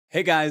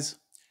Hey guys,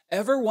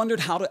 ever wondered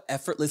how to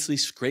effortlessly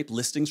scrape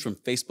listings from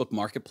Facebook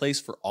Marketplace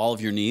for all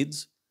of your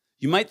needs?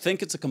 You might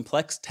think it's a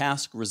complex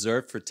task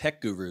reserved for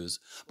tech gurus,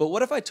 but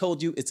what if I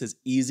told you it's as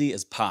easy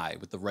as pie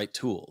with the right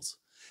tools?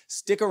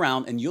 Stick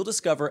around and you'll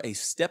discover a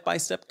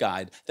step-by-step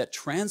guide that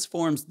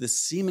transforms this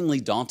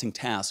seemingly daunting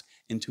task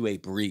into a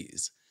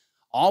breeze,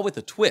 all with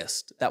a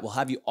twist that will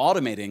have you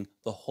automating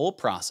the whole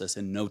process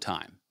in no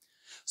time.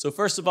 So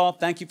first of all,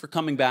 thank you for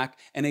coming back,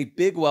 and a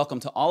big welcome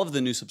to all of the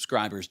new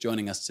subscribers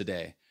joining us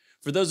today.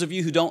 For those of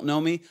you who don't know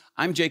me,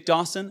 I'm Jake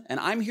Dawson, and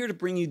I'm here to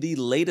bring you the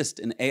latest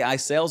in AI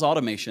sales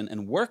automation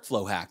and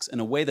workflow hacks in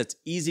a way that's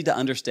easy to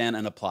understand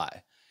and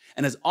apply.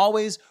 And as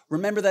always,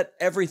 remember that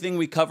everything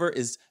we cover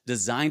is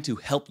designed to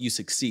help you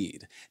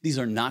succeed. These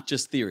are not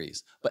just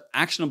theories, but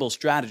actionable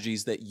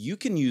strategies that you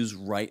can use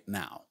right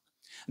now.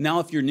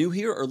 Now, if you're new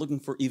here or looking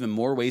for even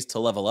more ways to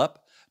level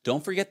up,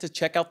 don't forget to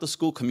check out the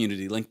school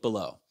community link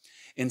below.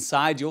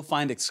 Inside, you'll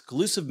find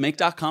exclusive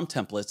Make.com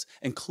templates,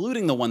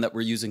 including the one that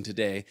we're using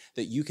today,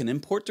 that you can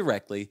import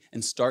directly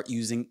and start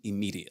using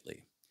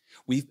immediately.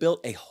 We've built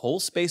a whole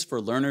space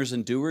for learners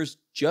and doers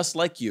just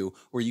like you,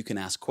 where you can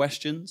ask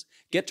questions,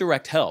 get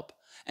direct help,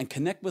 and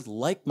connect with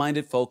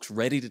like-minded folks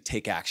ready to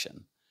take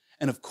action.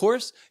 And of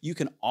course, you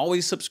can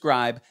always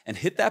subscribe and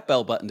hit that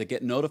bell button to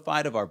get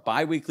notified of our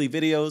bi-weekly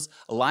videos,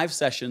 live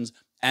sessions,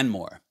 and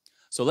more.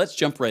 So let's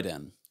jump right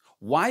in.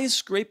 Why is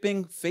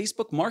scraping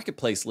Facebook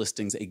Marketplace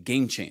listings a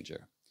game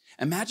changer?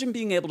 Imagine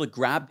being able to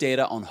grab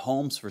data on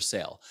homes for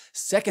sale,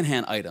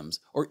 secondhand items,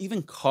 or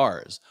even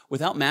cars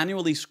without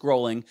manually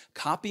scrolling,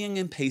 copying,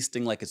 and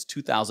pasting like it's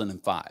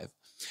 2005.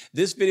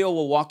 This video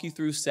will walk you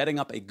through setting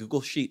up a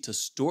Google Sheet to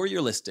store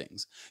your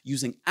listings,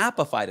 using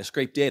Apify to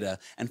scrape data,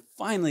 and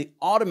finally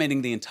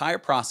automating the entire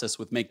process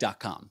with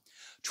Make.com.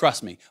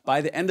 Trust me,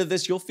 by the end of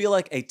this, you'll feel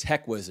like a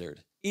tech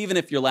wizard, even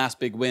if your last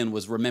big win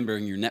was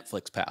remembering your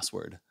Netflix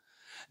password.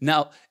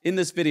 Now, in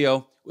this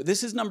video,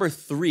 this is number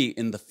 3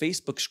 in the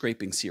Facebook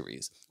scraping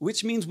series,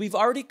 which means we've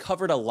already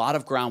covered a lot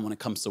of ground when it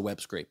comes to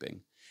web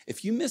scraping.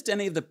 If you missed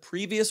any of the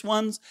previous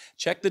ones,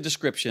 check the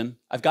description.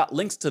 I've got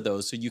links to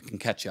those so you can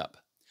catch up.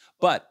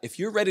 But if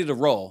you're ready to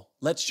roll,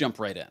 let's jump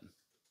right in.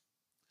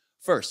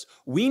 First,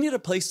 we need a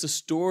place to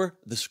store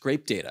the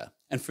scrape data,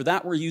 and for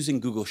that we're using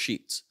Google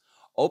Sheets.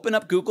 Open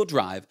up Google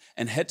Drive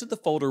and head to the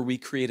folder we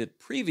created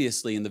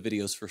previously in the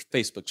videos for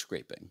Facebook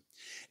scraping.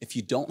 If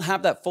you don't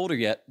have that folder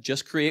yet,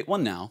 just create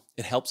one now.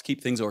 It helps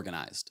keep things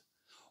organized.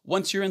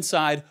 Once you're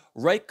inside,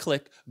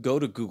 right-click, go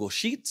to Google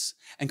Sheets,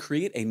 and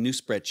create a new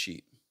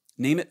spreadsheet.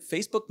 Name it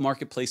Facebook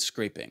Marketplace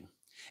Scraping.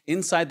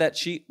 Inside that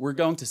sheet, we're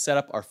going to set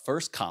up our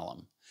first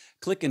column.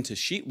 Click into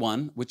Sheet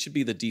 1, which should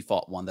be the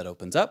default one that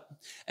opens up,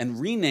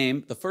 and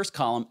rename the first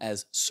column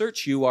as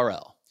Search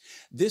URL.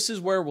 This is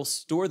where we'll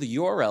store the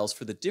URLs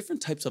for the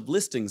different types of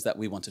listings that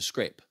we want to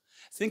scrape.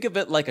 Think of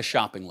it like a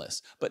shopping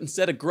list, but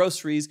instead of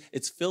groceries,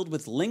 it's filled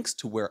with links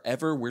to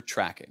wherever we're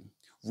tracking.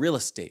 Real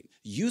estate,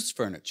 used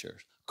furniture,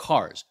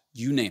 cars,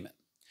 you name it.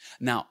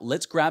 Now,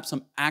 let's grab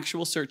some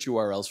actual search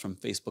URLs from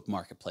Facebook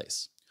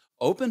Marketplace.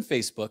 Open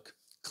Facebook,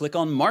 click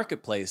on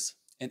Marketplace,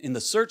 and in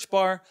the search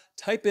bar,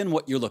 type in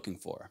what you're looking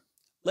for.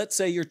 Let's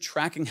say you're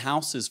tracking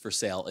houses for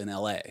sale in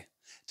LA.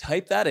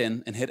 Type that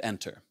in and hit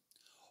enter.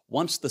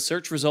 Once the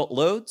search result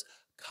loads,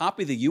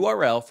 copy the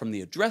URL from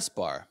the address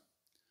bar.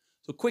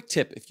 So quick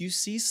tip, if you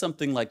see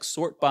something like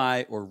sort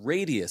by or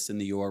radius in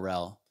the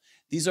URL,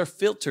 these are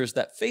filters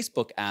that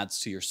Facebook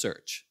adds to your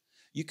search.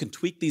 You can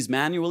tweak these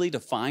manually to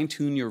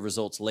fine-tune your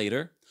results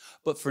later,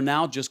 but for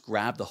now, just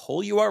grab the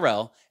whole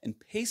URL and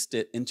paste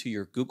it into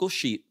your Google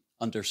Sheet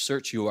under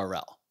Search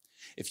URL.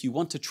 If you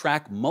want to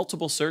track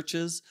multiple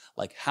searches,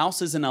 like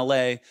houses in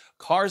LA,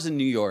 cars in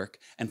New York,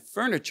 and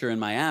furniture in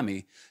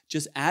Miami,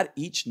 just add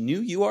each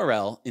new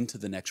URL into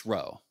the next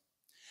row.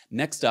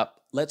 Next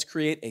up, let's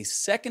create a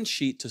second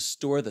sheet to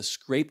store the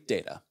scraped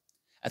data.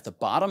 At the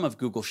bottom of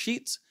Google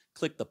Sheets,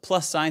 click the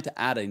plus sign to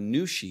add a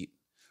new sheet.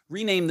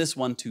 Rename this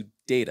one to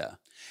Data.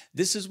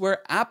 This is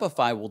where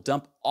Apify will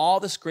dump all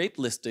the scraped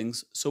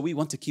listings, so we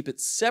want to keep it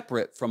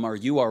separate from our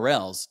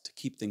URLs to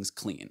keep things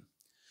clean.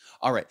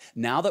 All right,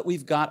 now that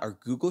we've got our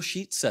Google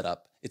Sheet set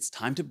up, it's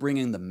time to bring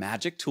in the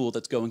magic tool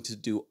that's going to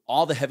do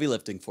all the heavy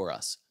lifting for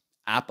us,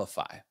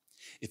 Apify.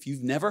 If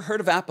you've never heard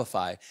of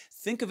Apify,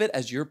 think of it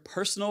as your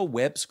personal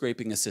web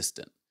scraping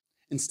assistant.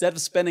 Instead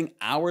of spending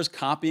hours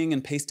copying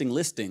and pasting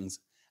listings,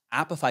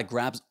 Apify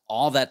grabs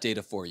all that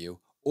data for you,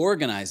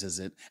 organizes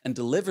it, and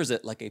delivers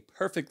it like a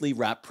perfectly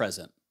wrapped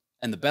present.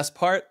 And the best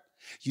part?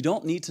 You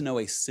don't need to know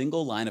a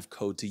single line of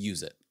code to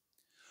use it.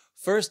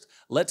 First,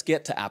 let's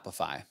get to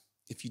Apify.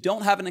 If you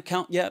don't have an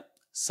account yet,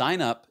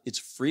 sign up, it's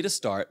free to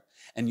start,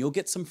 and you'll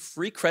get some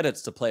free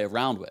credits to play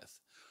around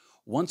with.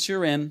 Once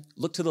you're in,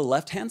 look to the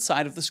left-hand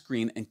side of the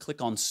screen and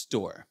click on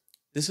Store.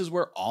 This is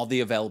where all the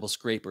available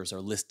scrapers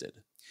are listed.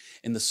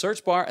 In the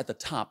search bar at the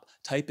top,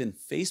 type in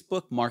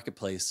Facebook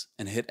Marketplace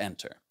and hit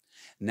Enter.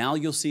 Now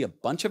you'll see a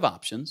bunch of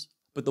options,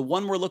 but the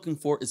one we're looking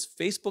for is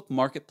Facebook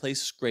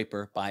Marketplace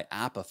Scraper by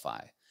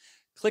Apify.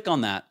 Click on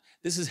that,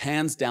 This is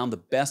hands down the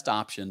best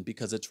option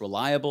because it's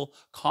reliable,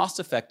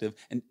 cost-effective,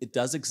 and it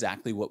does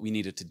exactly what we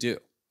need it to do.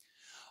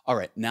 All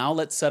right, now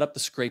let's set up the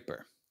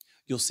scraper.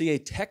 You'll see a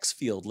text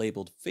field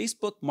labeled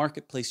Facebook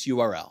Marketplace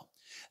URL.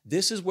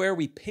 This is where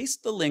we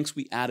paste the links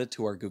we added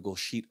to our Google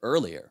Sheet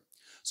earlier.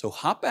 So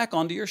hop back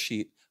onto your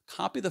sheet,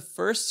 copy the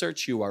first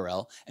search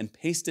URL, and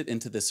paste it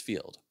into this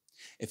field.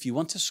 If you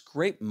want to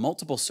scrape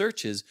multiple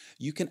searches,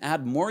 you can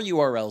add more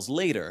URLs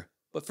later,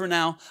 but for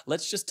now,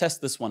 let's just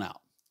test this one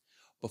out.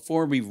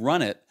 Before we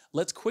run it,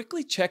 let's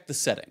quickly check the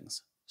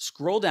settings.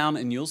 Scroll down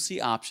and you'll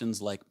see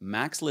options like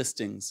Max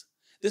Listings.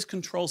 This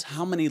controls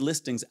how many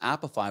listings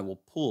Apify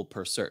will pull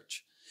per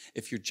search.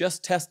 If you're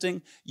just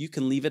testing, you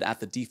can leave it at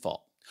the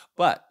default.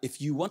 But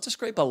if you want to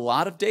scrape a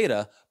lot of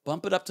data,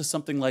 bump it up to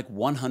something like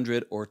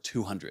 100 or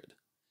 200.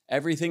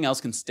 Everything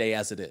else can stay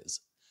as it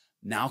is.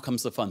 Now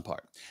comes the fun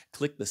part.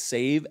 Click the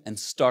Save and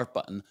Start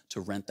button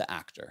to rent the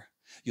actor.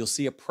 You'll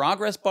see a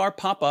progress bar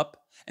pop up,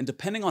 and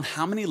depending on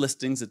how many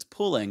listings it's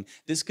pulling,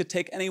 this could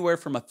take anywhere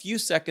from a few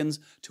seconds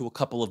to a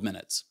couple of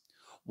minutes.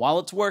 While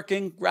it's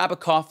working, grab a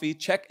coffee,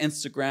 check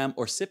Instagram,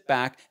 or sit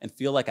back and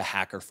feel like a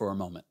hacker for a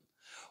moment.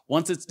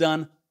 Once it's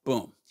done,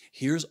 boom,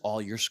 here's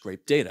all your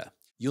scraped data.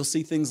 You'll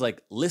see things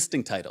like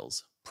listing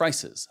titles,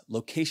 prices,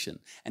 location,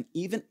 and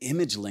even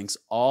image links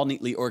all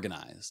neatly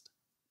organized.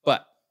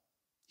 But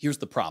here's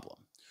the problem.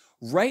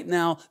 Right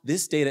now,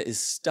 this data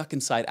is stuck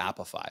inside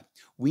Apify.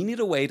 We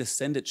need a way to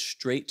send it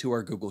straight to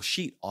our Google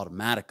Sheet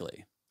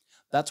automatically.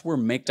 That's where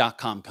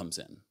Make.com comes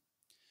in.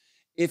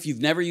 If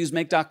you've never used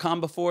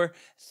Make.com before,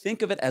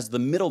 think of it as the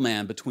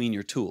middleman between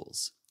your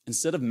tools.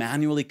 Instead of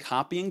manually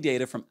copying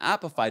data from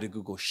Apify to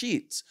Google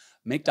Sheets,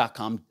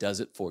 Make.com does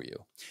it for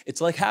you.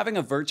 It's like having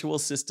a virtual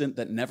assistant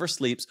that never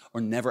sleeps or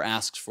never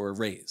asks for a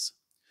raise.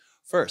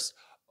 First,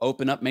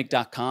 open up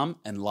Make.com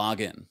and log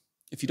in.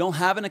 If you don't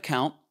have an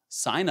account,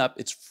 sign up.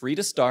 It's free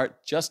to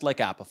start, just like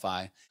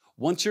Apify.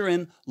 Once you're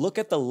in, look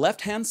at the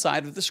left-hand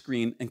side of the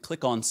screen and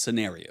click on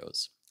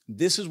Scenarios.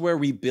 This is where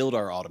we build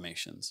our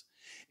automations.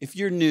 If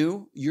you're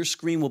new, your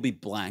screen will be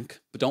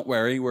blank, but don't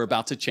worry, we're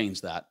about to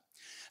change that.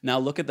 Now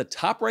look at the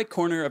top right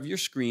corner of your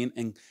screen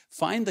and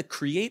find the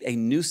Create a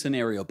New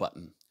Scenario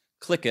button.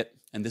 Click it,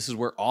 and this is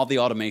where all the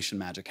automation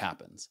magic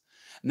happens.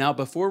 Now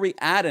before we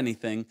add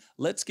anything,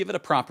 let's give it a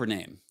proper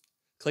name.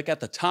 Click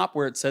at the top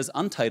where it says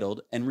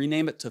Untitled and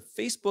rename it to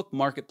Facebook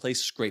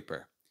Marketplace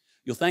Scraper.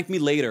 You'll thank me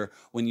later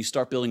when you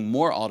start building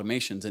more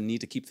automations and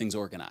need to keep things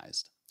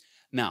organized.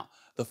 Now,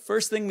 the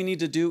first thing we need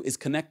to do is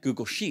connect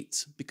Google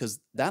Sheets because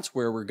that's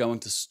where we're going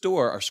to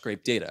store our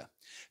scraped data.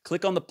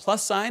 Click on the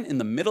plus sign in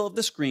the middle of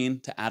the screen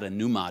to add a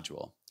new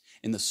module.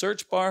 In the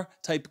search bar,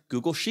 type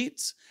Google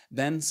Sheets,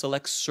 then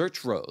select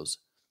Search Rows.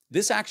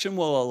 This action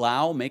will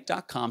allow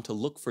Make.com to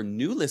look for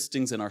new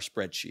listings in our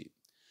spreadsheet.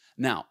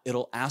 Now,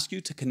 it'll ask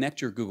you to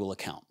connect your Google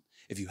account.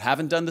 If you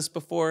haven't done this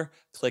before,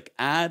 click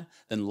Add,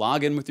 then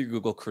log in with your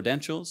Google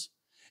credentials.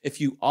 If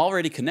you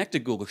already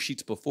connected Google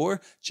Sheets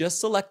before, just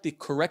select the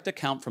correct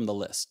account from the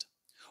list.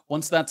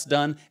 Once that's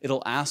done,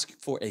 it'll ask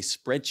for a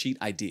spreadsheet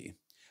ID.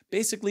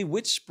 Basically,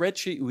 which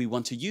spreadsheet we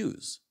want to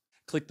use.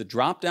 Click the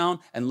drop-down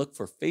and look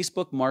for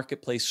Facebook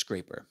Marketplace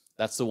Scraper.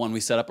 That's the one we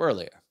set up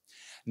earlier.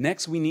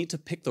 Next, we need to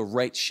pick the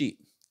right sheet.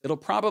 It'll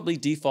probably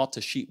default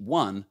to Sheet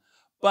 1,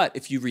 but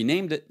if you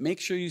renamed it, make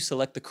sure you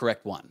select the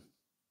correct one.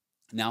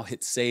 Now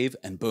hit Save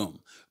and boom,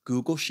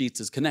 Google Sheets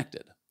is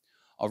connected.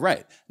 All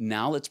right,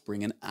 now let's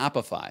bring in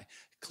Apify.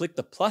 Click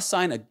the plus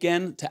sign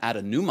again to add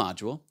a new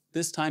module.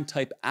 This time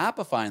type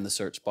Apify in the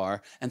search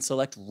bar and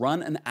select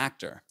Run an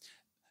Actor.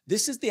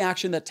 This is the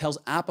action that tells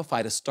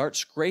Apify to start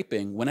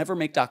scraping whenever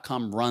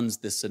Make.com runs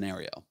this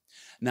scenario.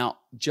 Now,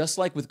 just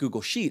like with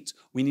Google Sheets,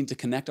 we need to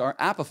connect our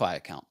Apify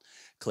account.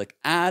 Click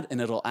Add and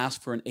it'll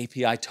ask for an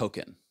API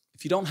token.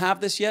 If you don't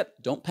have this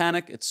yet, don't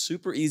panic, it's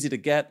super easy to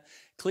get.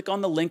 Click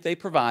on the link they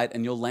provide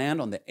and you'll land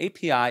on the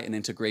API and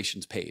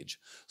integrations page.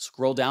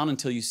 Scroll down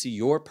until you see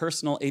your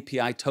personal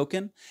API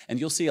token and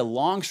you'll see a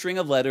long string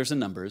of letters and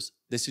numbers.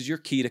 This is your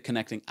key to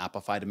connecting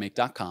Apify to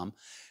Make.com.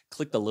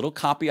 Click the little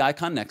copy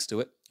icon next to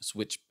it,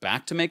 switch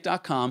back to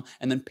Make.com,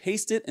 and then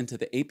paste it into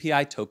the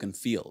API token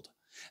field.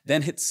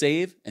 Then hit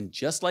Save, and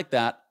just like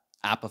that,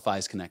 Apify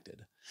is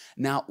connected.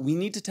 Now, we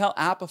need to tell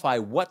Apify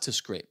what to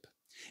scrape.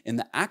 In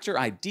the Actor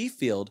ID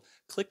field,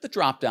 click the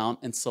dropdown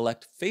and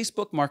select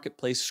Facebook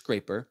Marketplace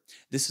Scraper.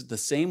 This is the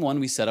same one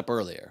we set up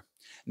earlier.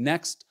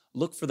 Next,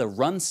 look for the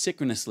Run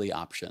Synchronously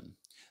option.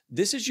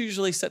 This is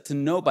usually set to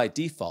No by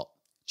default.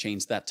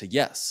 Change that to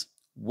Yes.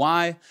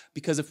 Why?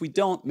 Because if we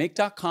don't,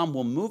 Make.com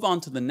will move on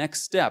to the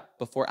next step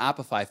before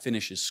Apify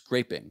finishes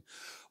scraping,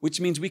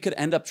 which means we could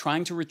end up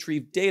trying to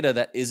retrieve data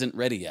that isn't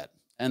ready yet.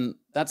 And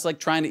that's like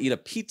trying to eat a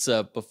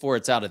pizza before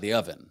it's out of the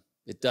oven.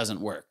 It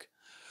doesn't work.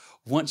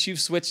 Once you've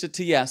switched it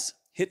to Yes,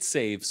 hit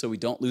Save so we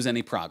don't lose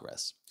any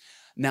progress.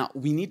 Now,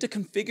 we need to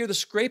configure the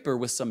scraper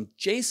with some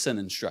JSON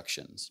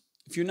instructions.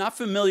 If you're not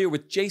familiar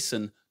with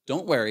JSON,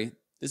 don't worry,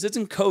 this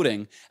isn't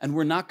coding and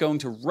we're not going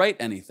to write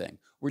anything.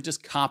 We're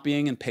just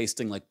copying and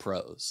pasting like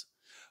pros.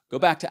 Go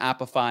back to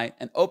Apify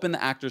and open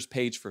the Actors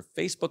page for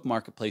Facebook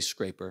Marketplace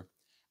Scraper.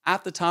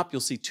 At the top,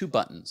 you'll see two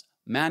buttons,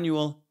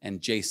 Manual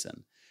and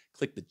JSON.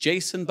 Click the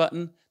JSON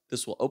button.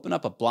 This will open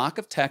up a block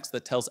of text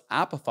that tells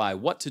Apify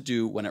what to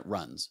do when it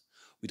runs.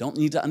 We don't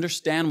need to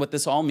understand what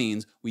this all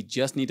means, we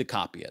just need to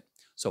copy it.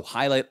 So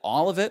highlight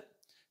all of it,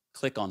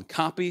 click on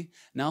Copy.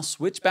 Now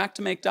switch back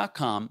to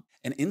make.com,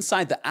 and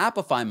inside the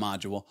Apify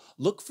module,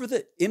 look for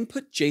the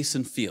Input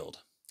JSON field.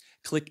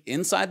 Click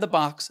inside the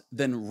box,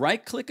 then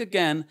right-click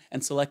again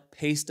and select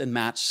Paste and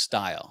Match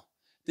Style.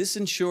 This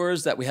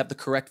ensures that we have the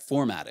correct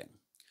formatting.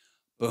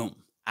 Boom.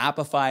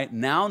 Apify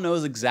now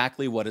knows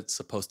exactly what it's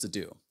supposed to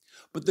do.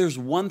 But there's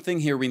one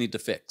thing here we need to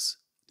fix,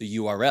 the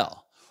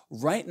URL.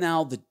 Right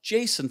now, the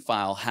JSON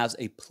file has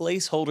a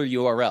placeholder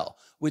URL,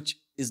 which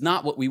is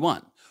not what we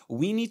want.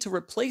 We need to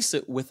replace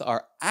it with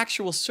our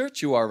actual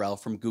search URL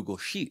from Google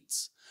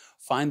Sheets.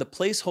 Find the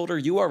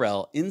placeholder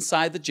URL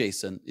inside the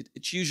JSON.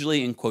 It's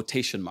usually in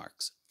quotation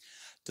marks.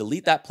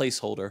 Delete that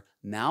placeholder.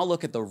 Now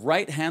look at the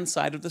right-hand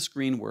side of the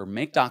screen where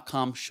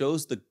make.com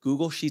shows the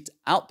Google Sheets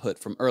output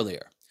from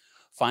earlier.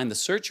 Find the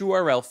search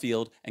URL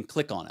field and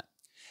click on it.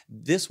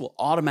 This will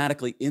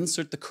automatically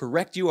insert the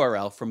correct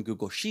URL from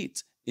Google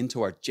Sheets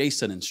into our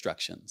JSON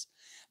instructions.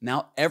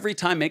 Now, every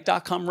time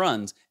make.com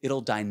runs,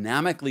 it'll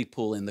dynamically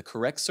pull in the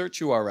correct search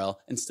URL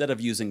instead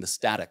of using the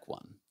static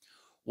one.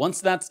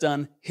 Once that's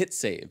done, hit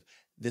save.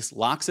 This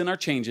locks in our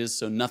changes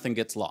so nothing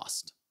gets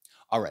lost.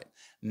 All right,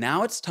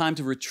 now it's time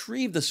to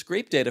retrieve the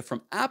scrape data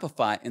from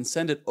Apify and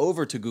send it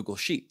over to Google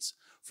Sheets.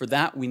 For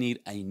that, we need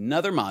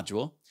another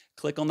module.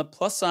 Click on the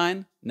plus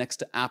sign next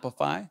to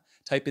Apify,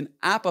 type in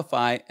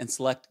Apify and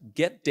select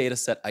Get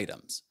Dataset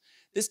Items.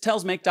 This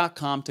tells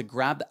make.com to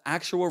grab the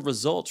actual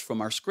results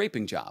from our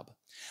scraping job.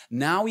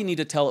 Now we need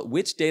to tell it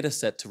which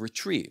dataset to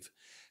retrieve.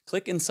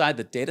 Click inside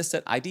the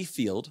Dataset ID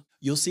field.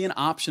 You'll see an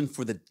option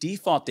for the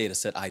default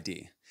dataset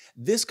ID.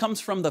 This comes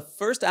from the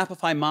first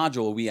Apify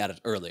module we added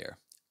earlier.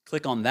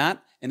 Click on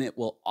that and it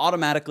will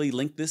automatically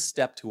link this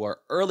step to our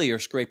earlier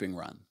scraping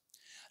run.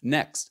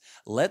 Next,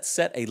 let's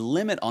set a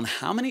limit on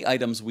how many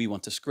items we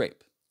want to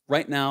scrape.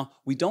 Right now,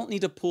 we don't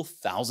need to pull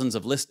thousands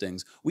of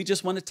listings, we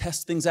just want to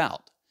test things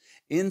out.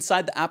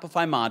 Inside the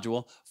Apify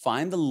module,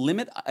 find the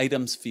Limit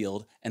Items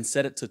field and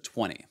set it to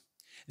 20.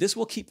 This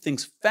will keep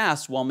things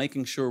fast while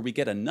making sure we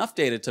get enough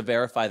data to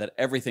verify that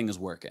everything is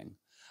working.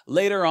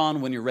 Later on,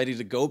 when you're ready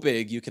to go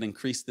big, you can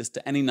increase this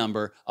to any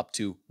number up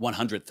to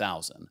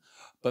 100,000.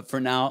 But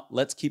for now,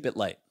 let's keep it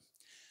light.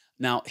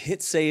 Now,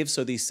 hit save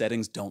so these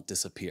settings don't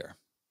disappear.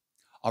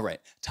 All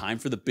right, time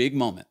for the big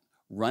moment,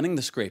 running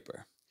the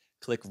scraper.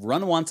 Click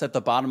Run Once at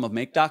the bottom of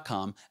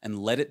make.com and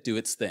let it do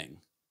its thing.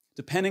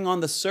 Depending on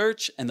the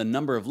search and the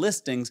number of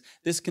listings,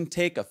 this can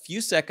take a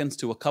few seconds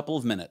to a couple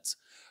of minutes.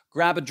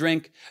 Grab a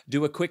drink,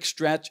 do a quick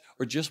stretch,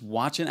 or just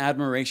watch in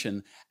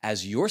admiration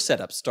as your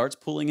setup starts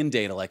pulling in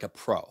data like a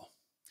pro.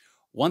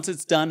 Once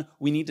it's done,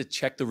 we need to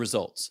check the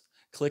results.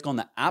 Click on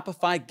the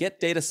Apify Get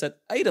Dataset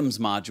Items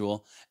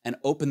module and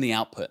open the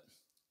output.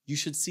 You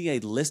should see a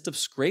list of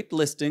scraped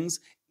listings,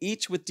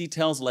 each with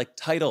details like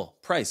title,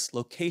 price,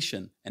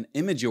 location, and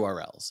image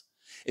URLs.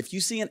 If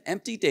you see an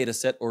empty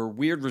dataset or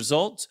weird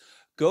results,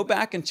 go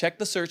back and check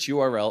the search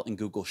URL in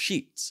Google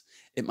Sheets.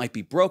 It might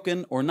be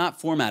broken or not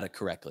formatted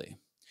correctly.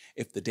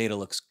 If the data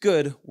looks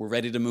good, we're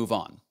ready to move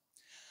on.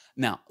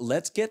 Now,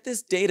 let's get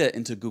this data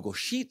into Google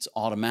Sheets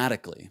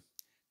automatically.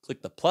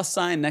 Click the plus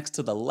sign next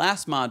to the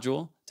last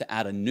module to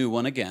add a new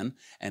one again,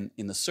 and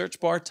in the search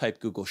bar, type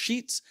Google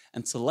Sheets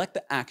and select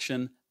the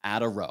action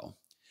Add a Row.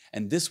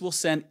 And this will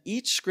send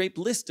each scraped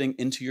listing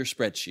into your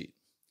spreadsheet.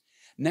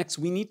 Next,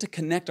 we need to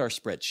connect our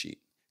spreadsheet.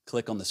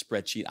 Click on the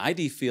Spreadsheet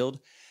ID field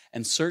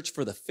and search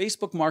for the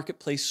Facebook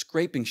Marketplace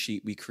scraping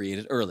sheet we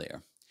created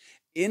earlier.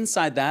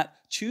 Inside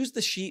that, choose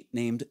the sheet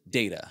named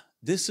Data.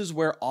 This is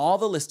where all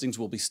the listings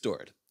will be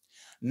stored.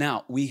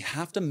 Now, we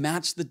have to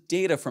match the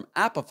data from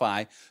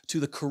Apify to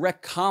the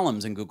correct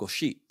columns in Google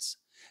Sheets.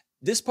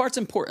 This part's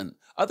important,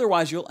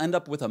 otherwise you'll end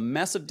up with a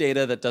mess of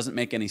data that doesn't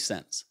make any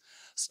sense.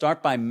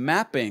 Start by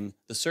mapping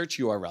the search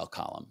URL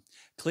column.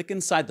 Click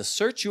inside the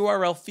search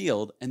URL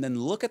field and then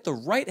look at the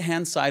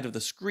right-hand side of the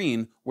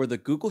screen where the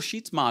Google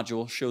Sheets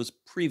module shows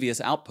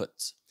previous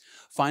outputs.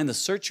 Find the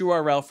search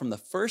URL from the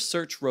first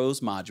search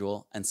rows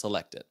module and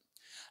select it.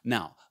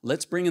 Now,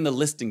 let's bring in the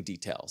listing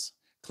details.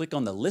 Click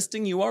on the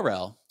listing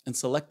URL and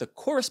select the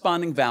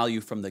corresponding value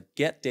from the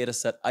Get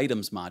Dataset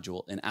Items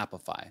module in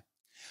Apify.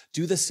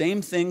 Do the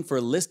same thing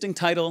for listing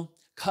title,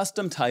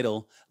 custom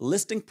title,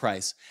 listing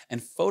price,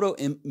 and photo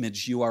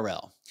image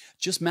URL.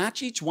 Just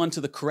match each one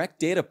to the correct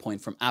data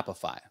point from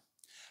Apify.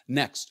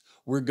 Next,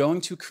 we're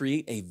going to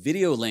create a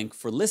video link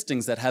for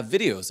listings that have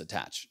videos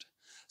attached.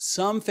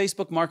 Some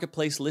Facebook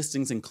Marketplace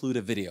listings include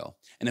a video,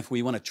 and if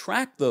we want to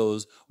track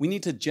those, we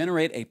need to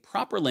generate a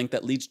proper link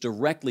that leads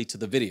directly to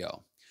the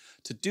video.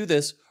 To do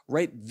this,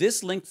 write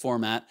this link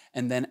format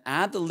and then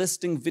add the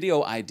listing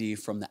video ID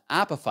from the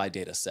Apify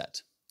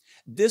dataset.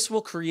 This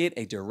will create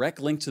a direct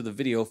link to the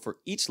video for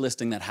each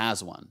listing that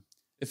has one.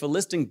 If a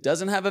listing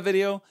doesn't have a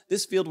video,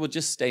 this field will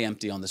just stay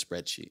empty on the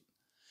spreadsheet.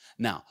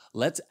 Now,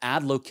 let's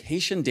add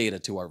location data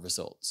to our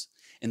results.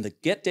 In the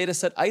Get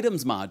Dataset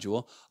Items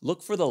module,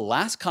 look for the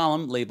last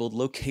column labeled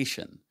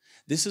Location.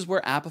 This is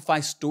where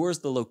Apify stores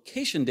the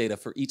location data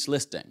for each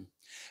listing.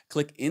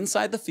 Click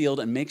inside the field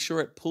and make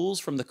sure it pulls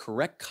from the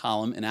correct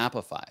column in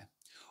Apify.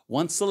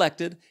 Once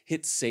selected,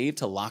 hit Save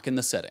to lock in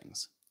the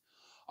settings.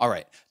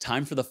 Alright,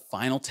 time for the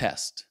final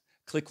test.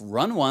 Click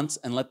Run once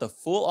and let the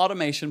full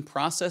automation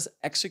process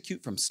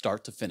execute from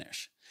start to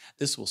finish.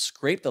 This will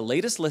scrape the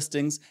latest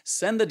listings,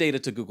 send the data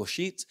to Google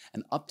Sheets,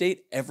 and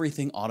update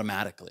everything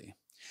automatically.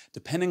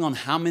 Depending on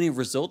how many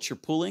results you're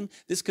pulling,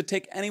 this could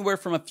take anywhere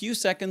from a few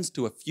seconds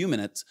to a few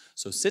minutes,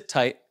 so sit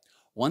tight.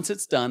 Once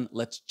it's done,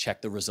 let's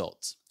check the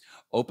results.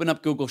 Open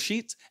up Google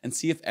Sheets and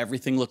see if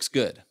everything looks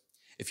good.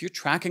 If you're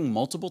tracking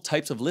multiple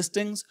types of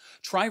listings,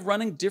 try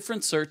running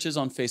different searches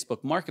on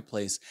Facebook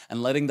Marketplace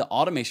and letting the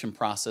automation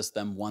process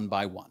them one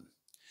by one.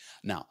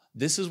 Now,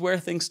 this is where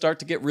things start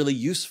to get really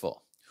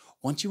useful.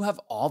 Once you have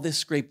all this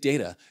scraped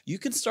data, you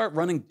can start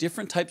running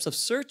different types of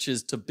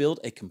searches to build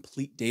a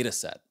complete data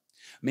set.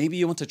 Maybe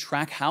you want to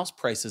track house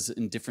prices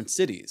in different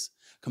cities,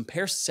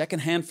 compare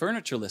secondhand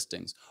furniture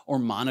listings, or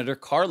monitor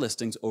car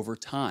listings over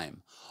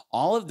time.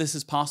 All of this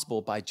is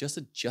possible by just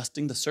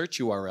adjusting the search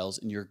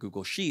URLs in your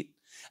Google Sheet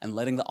and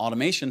letting the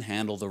automation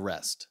handle the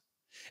rest.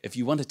 If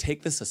you want to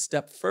take this a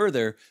step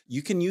further,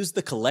 you can use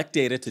the collect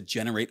data to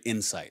generate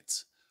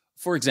insights.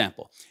 For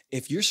example,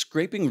 if you're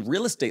scraping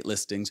real estate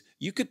listings,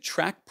 you could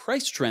track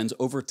price trends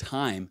over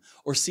time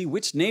or see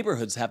which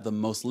neighborhoods have the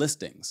most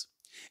listings.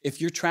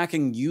 If you're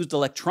tracking used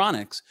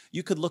electronics,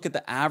 you could look at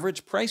the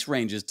average price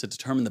ranges to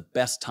determine the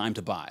best time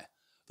to buy.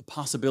 The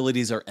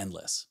possibilities are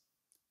endless.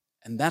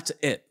 And that's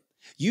it.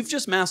 You've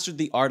just mastered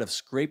the art of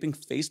scraping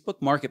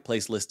Facebook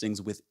Marketplace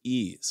listings with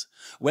ease.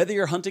 Whether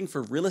you're hunting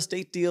for real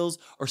estate deals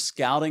or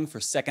scouting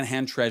for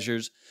secondhand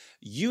treasures,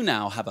 you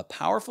now have a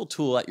powerful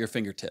tool at your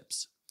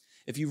fingertips.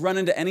 If you run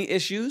into any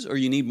issues or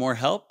you need more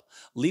help,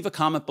 leave a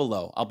comment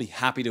below. I'll be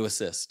happy to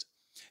assist.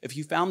 If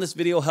you found this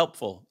video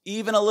helpful,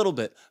 even a little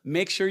bit,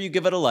 make sure you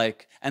give it a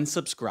like and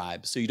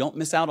subscribe so you don't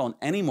miss out on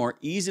any more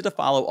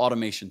easy-to-follow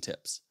automation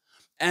tips.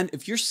 And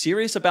if you're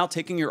serious about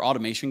taking your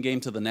automation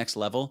game to the next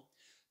level,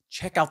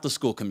 check out the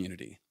school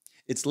community.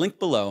 It's linked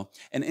below,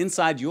 and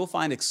inside you'll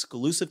find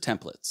exclusive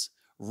templates,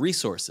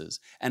 resources,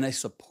 and a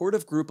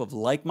supportive group of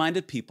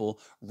like-minded people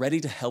ready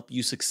to help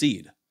you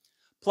succeed.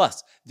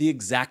 Plus, the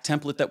exact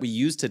template that we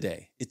used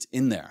today, it's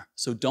in there,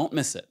 so don't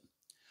miss it.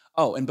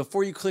 Oh, and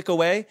before you click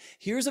away,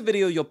 here's a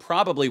video you'll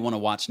probably want to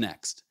watch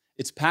next.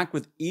 It's packed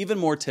with even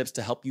more tips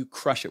to help you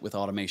crush it with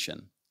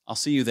automation. I'll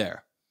see you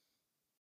there.